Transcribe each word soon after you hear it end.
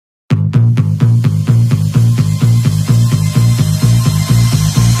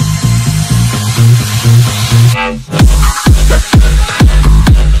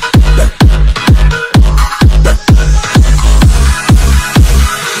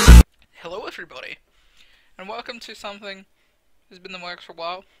everybody, and welcome to something that's been in the works for a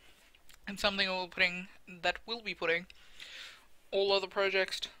while, and something that will be putting all other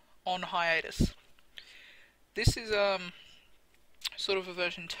projects on hiatus. This is sort of a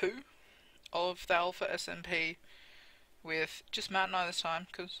version 2 of the Alpha SMP with just Matt and I this time,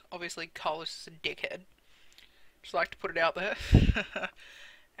 because obviously Carlos is a dickhead. Just like to put it out there.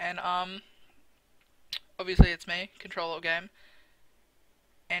 And obviously it's me, CtrlAltGame.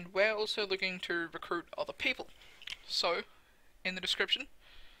 And we're also looking to recruit other people. So, in the description,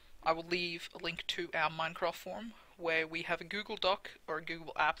 I will leave a link to our Minecraft forum, where we have a Google Doc or a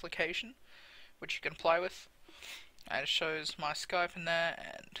Google application, which you can apply with. And it shows my Skype in there,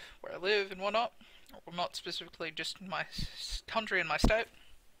 and where I live and whatnot. Well, not specifically just my country and my state.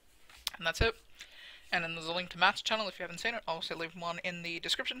 And that's it. And then there's a link to Matt's channel if you haven't seen it. I'll also leave one in the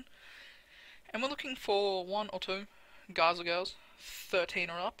description. And we're looking for 1 or 2 guys or girls, 13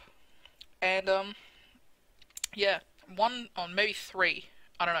 or up, and yeah, 1 or maybe 3,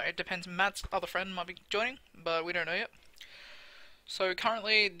 I don't know, it depends. Matt's other friend might be joining, but we don't know yet. So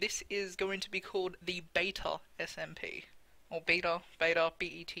currently this is going to be called the Beta SMP, or Beta,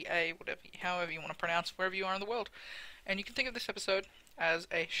 B-E-T-A, however you want to pronounce wherever you are in the world. And you can think of this episode as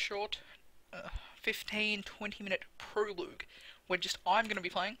a short 15-20 minute prologue, where just I'm going to be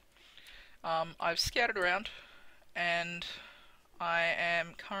playing. I've scattered around, and I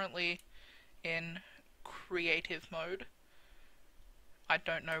am currently in creative mode. I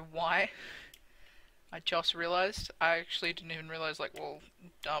don't know why. I just realized. I actually didn't even realize, like,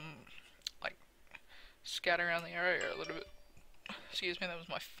 scatter around the area a little bit. Excuse me, that was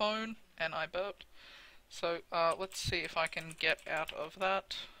my phone, and I burped. So, let's see if I can get out of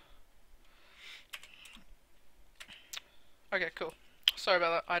that. Okay, cool. Sorry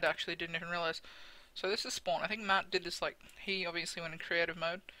about that, I actually didn't even realize. So this is spawn. I think Matt did this, like, he obviously went in creative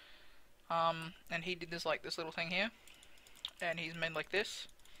mode. And he did this, like, this little thing here. And he's made like this.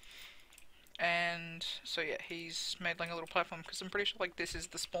 And so yeah, he's made like a little platform, because I'm pretty sure like this is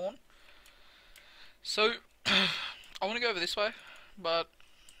the spawn. So, I want to go over this way, but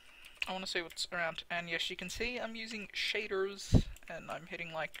I want to see what's around. And yes, you can see I'm using shaders, and I'm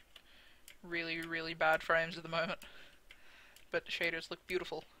hitting like really, really bad frames at the moment. But the shaders look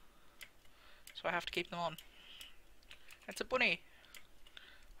beautiful, so I have to keep them on. It's a bunny!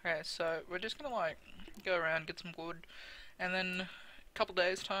 Okay, so we're just gonna like go around, get some wood, and then a couple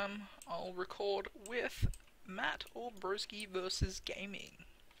days time I'll record with Matt or Broski versus Gaming.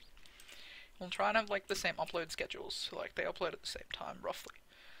 We'll try and have like the same upload schedules, so like they upload at the same time roughly.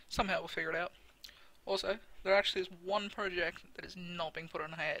 Somehow we'll figure it out. Also, there actually is one project that is not being put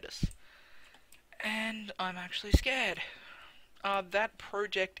on hiatus, and I'm actually scared. That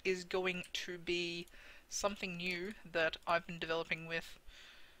project is going to be something new that I've been developing with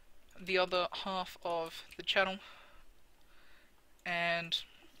the other half of the channel, and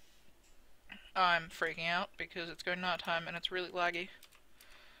I'm freaking out because it's going night time and it's really laggy.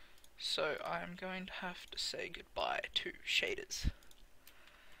 So I'm going to have to say goodbye to shaders.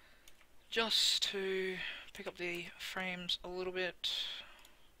 Just to pick up the frames a little bit.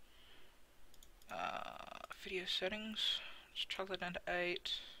 Video settings. Just chuck that down to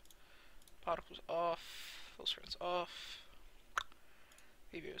 8. Particles off. Full screen's off.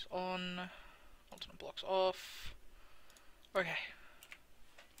 Videos on. Alternate blocks off. Okay.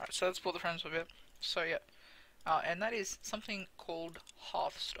 Alright, so let's pull the frames a bit. So yeah. And that is something called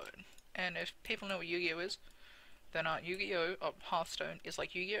Hearthstone. And if people know what Yu-Gi-Oh is, then Yu-Gi-Oh! Hearthstone is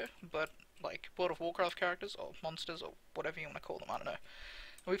like Yu-Gi-Oh! But like World of Warcraft characters, or monsters, or whatever you want to call them, I don't know.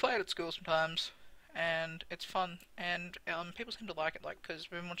 And we play it at school sometimes, and it's fun, and people seem to like it, like, because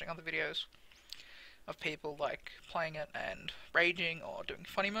we've been watching other videos of people like playing it and raging or doing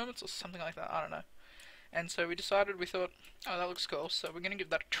funny moments or something like that, I don't know. And so we thought, oh, that looks cool, so we're going to give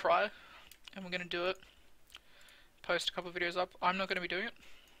that a try, and we're going to do it, post a couple of videos up. I'm not going to be doing it,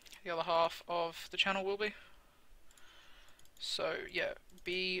 the other half of the channel will be. So yeah,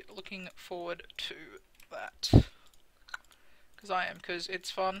 be looking forward to that. Because it's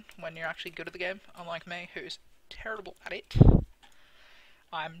fun when you're actually good at the game, unlike me, who's terrible at it.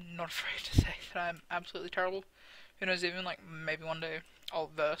 I'm not afraid to say that I'm absolutely terrible. Who knows, even like maybe one day I'll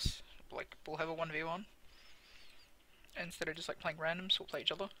verse, like we'll have a 1v1. Instead of just like playing randoms, we'll play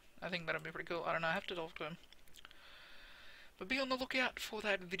each other. I think that'll be pretty cool. I don't know, I have to talk to him. But be on the lookout for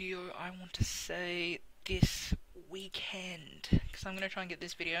that video, I want to say, this weekend. Because I'm going to try and get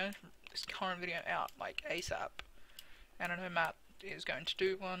this current video out like ASAP. And I know Matt is going to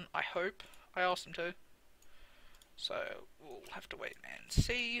do one, I hope. I asked him to. So, we'll have to wait and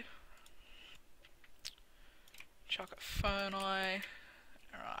see. Chuck a phone eye.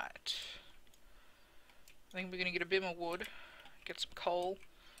 Alright. think we're gonna get a bit more wood, get some coal,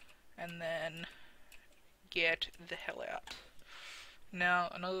 and then get the hell out. Now,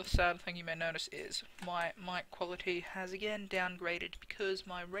 another sad thing you may notice is my mic quality has again downgraded because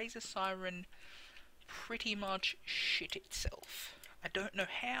my Razer Siren pretty much shit itself. I don't know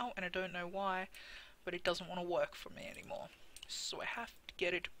how and I don't know why, but it doesn't want to work for me anymore. So I have to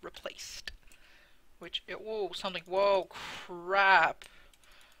get it replaced. Whoa, something, whoa, crap.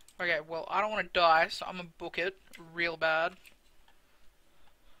 Okay, well, I don't want to die, so I'm gonna book it real bad.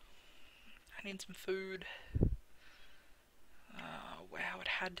 I need some food. Wow, it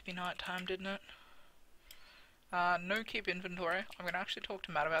had to be nighttime, didn't it? No keep inventory. I'm gonna actually talk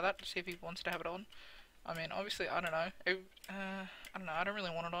to Matt about that to see if he wants to have it on. I mean, obviously, I don't know. I don't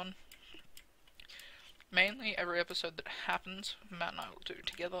really want it on. Mainly, every episode that happens, Matt and I will do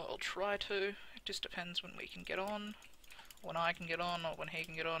together. I'll try to. It just depends when we can get on, when I can get on, or when he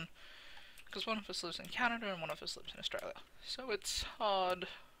can get on. Because one of us lives in Canada and one of us lives in Australia. So it's hard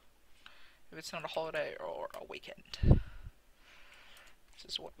if it's not a holiday or a weekend.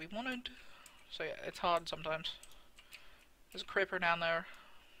 This is what we wanted. So yeah, it's hard sometimes. There's a creeper down there.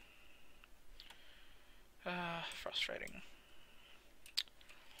 Frustrating.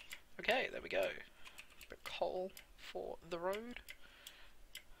 Okay, there we go. Bit of coal for the road.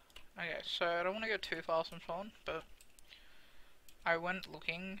 Okay, so I don't want to go too fast and so on, but I went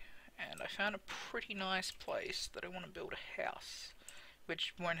looking and I found a pretty nice place that I want to build a house,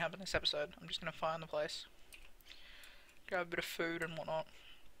 which won't happen this episode. I'm just going to find the place, grab a bit of food and whatnot,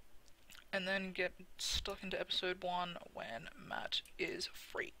 and then get stuck into episode 1 when Matt is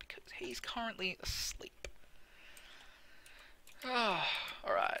free, because he's currently asleep.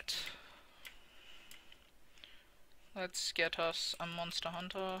 Alright. Let's get us a monster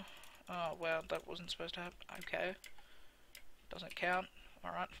hunter. Oh, well, that wasn't supposed to happen. Okay. Doesn't count.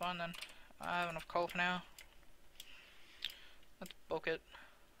 Alright, fine then. I have enough coal for now. Let's book it.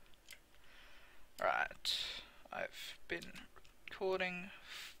 Alright. I've been recording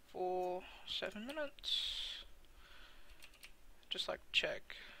for 7 minutes. Just like to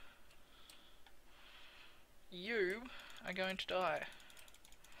check. You are going to die.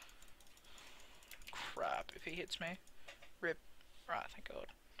 Crap, if he hits me. Rip. Right, thank God.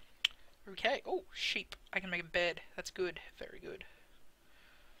 Okay, oh, sheep. I can make a bed. That's good. Very good.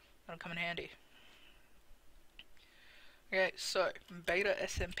 That'll come in handy. Okay, so, beta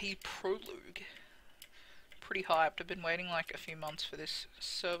SMP Prologue. Pretty hyped. I've been waiting like a few months for this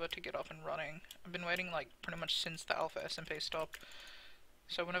server to get up and running. I've been waiting like pretty much since the alpha SMP stopped.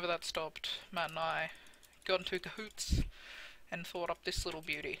 So whenever that stopped, Matt and I got into cahoots and thought up this little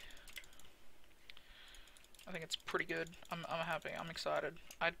beauty. I think it's pretty good. I'm happy. I'm excited.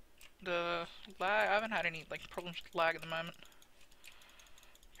 The lag, I haven't had any like problems with lag at the moment.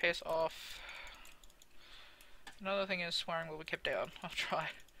 Piss off. Another thing is swearing will be kept down. I'll try.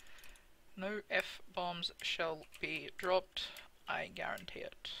 No F-bombs shall be dropped. I guarantee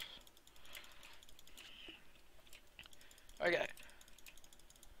it. Okay.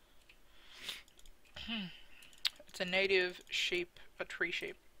 It's a native sheep, a tree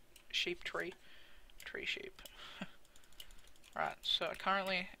sheep. Sheep tree. Tree sheep. Right, so I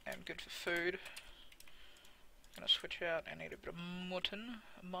currently am good for food. I'm gonna switch out. I need a bit of mutton.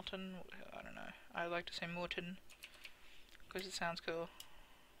 Mutton, I don't know. I like to say mutton because it sounds cool.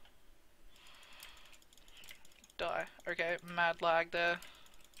 Die. Okay, mad lag there.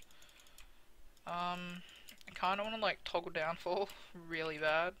 I kinda wanna like toggle downfall really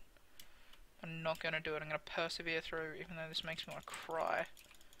bad. I'm not gonna do it. I'm gonna persevere through, even though this makes me wanna cry.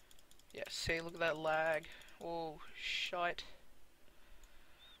 Yeah, see, look at that lag. Oh, shite.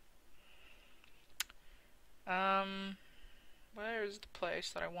 Where is the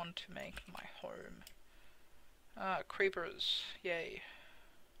place that I want to make my home? Creepers. Yay.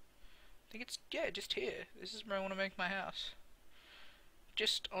 I think it's, yeah, just here. This is where I want to make my house.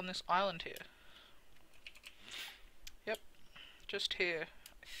 Just on this island here. Yep. Just here.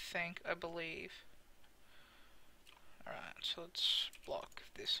 I believe. Alright, so let's block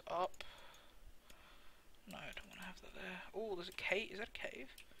this up. No, I don't want to have that there. Oh, there's a cave. Is that a cave?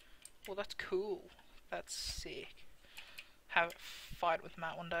 Well, that's cool. That's sick. Have a fight with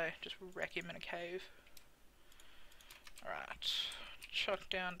Matt one day. Just wreck him in a cave. Alright. Chuck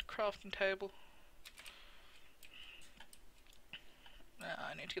down the crafting table.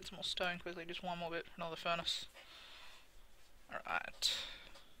 I need to get some more stone quickly. Just one more bit for another furnace. Alright.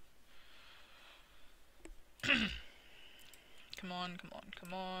 Come on, come on,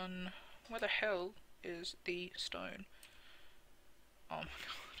 come on. Where the hell is the stone? Oh my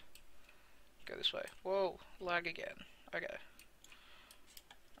god. Go this way. Whoa, lag again. Okay.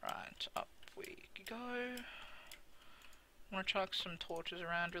 Right, up we go. I want to chuck some torches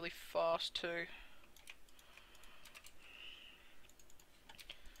around really fast too.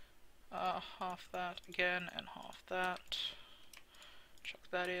 Half that again and half that. Chuck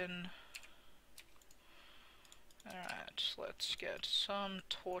that in. Alright, let's get some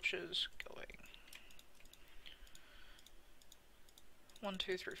torches going. 1,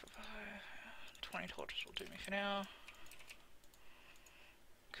 2, 3, 4, 5. 20 torches will do me for now.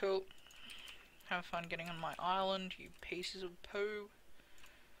 Cool. Have fun getting on my island, you pieces of poo.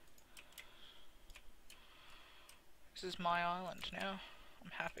 This is my island now.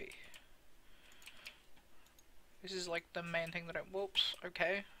 I'm happy. This is like the main thing that I— whoops,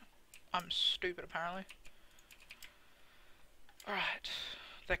 okay. I'm stupid apparently. Alright.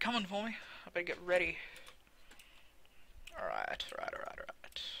 They're coming for me. I better get ready. Alright.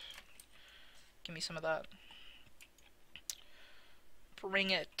 Give me some of that.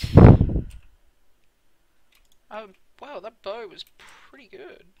 Bring it. Oh, wow, that bow was pretty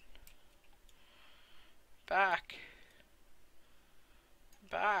good. Back.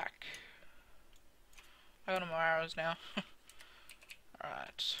 I got more arrows now.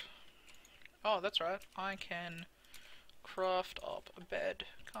 Alright. Oh, that's right. I can craft up a bed,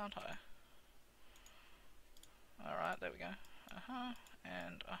 can't I? Alright, there we go.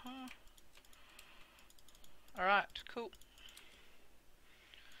 And Alright, cool.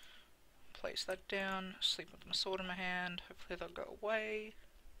 Place that down, sleep with my sword in my hand, hopefully they'll go away.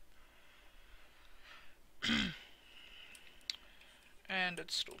 And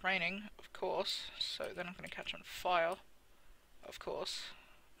it's still raining, of course, so they're not going to catch on fire, of course.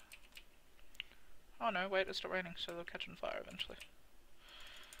 Oh no, wait, it's still raining, so they'll catch on fire eventually.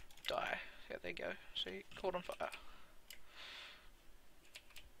 Die. Yeah, there you go. See, caught on fire.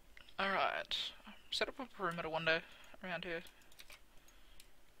 Alright. Set up a perimeter window around here.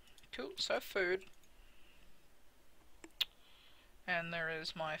 Cool, so food. And there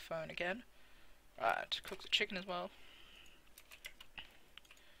is my phone again. Right, cook the chicken as well.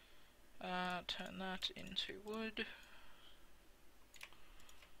 Turn that into wood.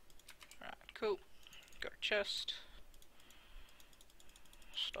 Right, cool. Got a chest.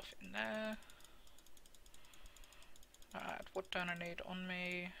 Stuff in there. Alright, what don't I need on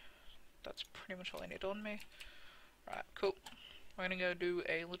me? That's pretty much all I need on me. Right, cool. We're gonna go do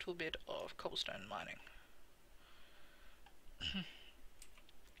a little bit of cobblestone mining.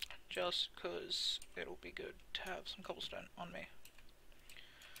 Just cause it'll be good to have some cobblestone on me.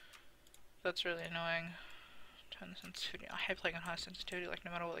 That's really annoying. Turn the sensitivity. I hate playing on high sensitivity, like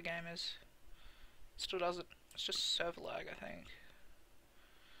no matter what the game is. It still does it. It's just server lag, I think.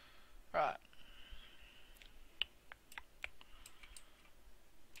 Right.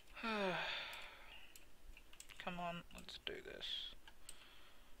 Come on, let's do this.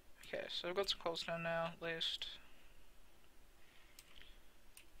 Okay, so I've got some cobblestone now, at least.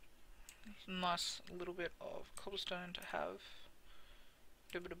 It's a nice little bit of cobblestone to have.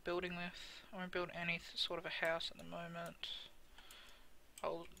 Do a bit of building with. I won't build any sort of a house at the moment.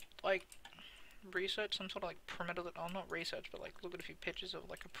 I'll like research some sort of like perimeter that— I'll not research, but like look at a few pictures of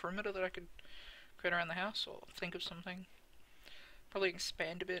like a perimeter that I could create around the house, or think of something. Probably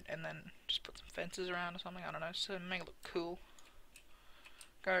expand a bit and then just put some fences around or something, I don't know, so make it look cool.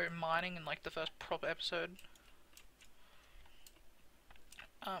 Go mining in like the first proper episode.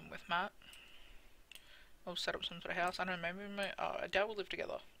 With Matt. We'll set up some sort of house. I don't know, maybe I doubt we'll live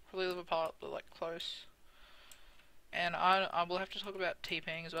together. Probably live apart, but like close. And I will have to talk about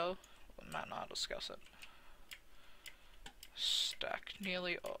TPing as well. Matt and I will discuss it. Stack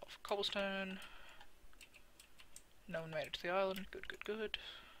nearly of cobblestone. No one made it to the island. Good.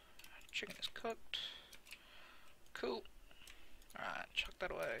 Chicken is cooked. Cool. Alright, chuck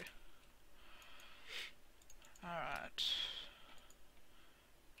that away. Alright.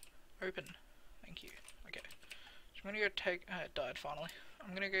 Open. Thank you. Okay. So I'm gonna go take— it died finally.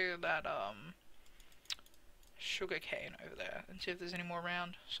 I'm gonna go to that sugar cane over there and see if there's any more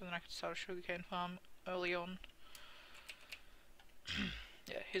around, so then I can start a sugar cane farm early on.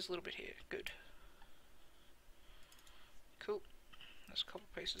 Yeah, here's a little bit here. Good. Cool. There's a couple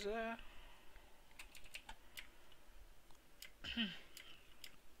pieces there.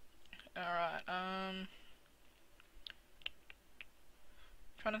 Alright,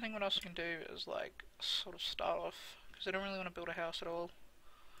 trying to think what else I can do is like sort of start off, because I don't really want to build a house at all.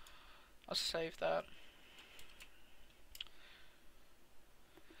 I'll save that.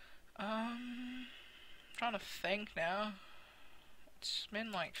 Trying to think now. It's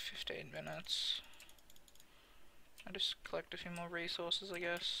been like 15 minutes. I just collect a few more resources, I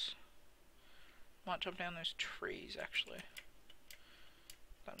guess. Might chop down those trees, actually.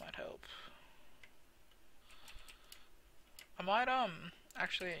 That might help. I might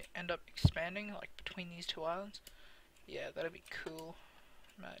actually end up expanding like between these two islands. Yeah, that'd be cool.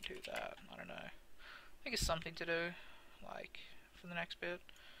 Might do that. I don't know. I think it's something to do, like for the next bit.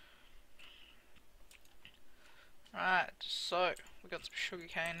 Right, so we got some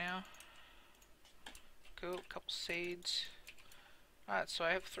sugarcane now. Cool, couple seeds. Alright, so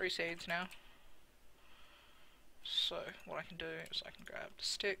I have 3 seeds now. So what I can do is I can grab the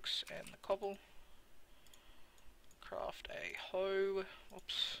sticks and the cobble. Craft a hoe.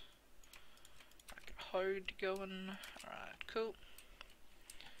 Whoops. Get a hoe going. Alright, cool.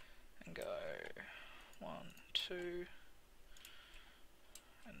 And go 1, 2,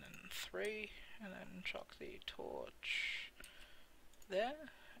 and then 3, and then chuck the torch there.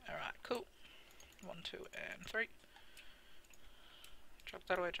 Alright, cool. 1, 2, and 3. Chuck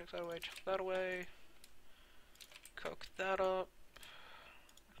that away, chuck that away, chuck that away. Cook that up.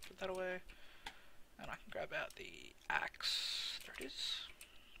 Put that away. And I can grab out the axe. There it is.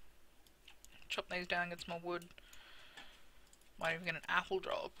 Chop these down, get some more wood. Might even get an apple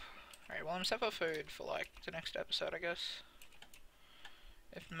drop. Alright, well I'm set for food for like the next episode, I guess.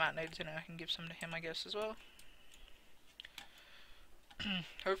 If Matt needs it, I can give some to him, I guess, as well.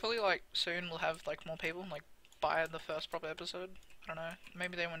 Hopefully, like, soon we'll have like more people, like, buy the first proper episode. I don't know,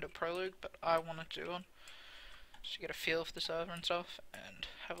 maybe they want to do a prologue, but I want to do one. Just to get a feel for the server and stuff, and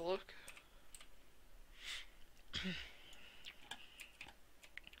have a look.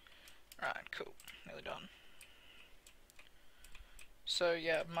 Alright, cool. Nearly done. So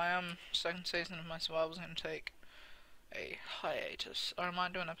yeah, my second season of my survival is going to take a hiatus. I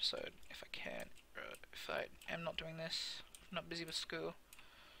might do an episode if I can. If I am not doing this, I'm not busy with school,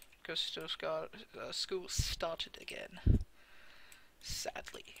 because school started again.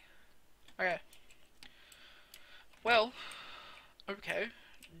 Sadly. Okay. Well, okay.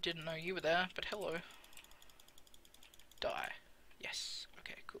 Didn't know you were there, but hello. Die. Yes.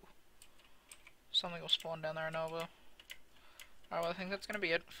 Okay, cool. Something will spawn down there, I know it will. Alright, well I think that's going to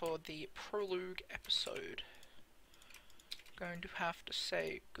be it for the Prologue episode. Going to have to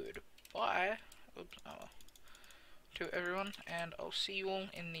say goodbye to everyone, and I'll see you all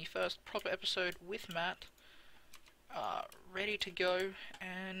in the first proper episode with Matt. Ready to go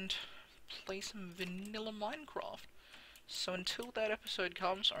and play some vanilla Minecraft. So until that episode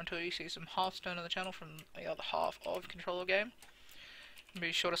comes, or until you see some Hearthstone on the channel from the other half of CtrlAltGame,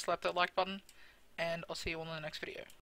 be sure to slap that like button, and I'll see you all in the next video.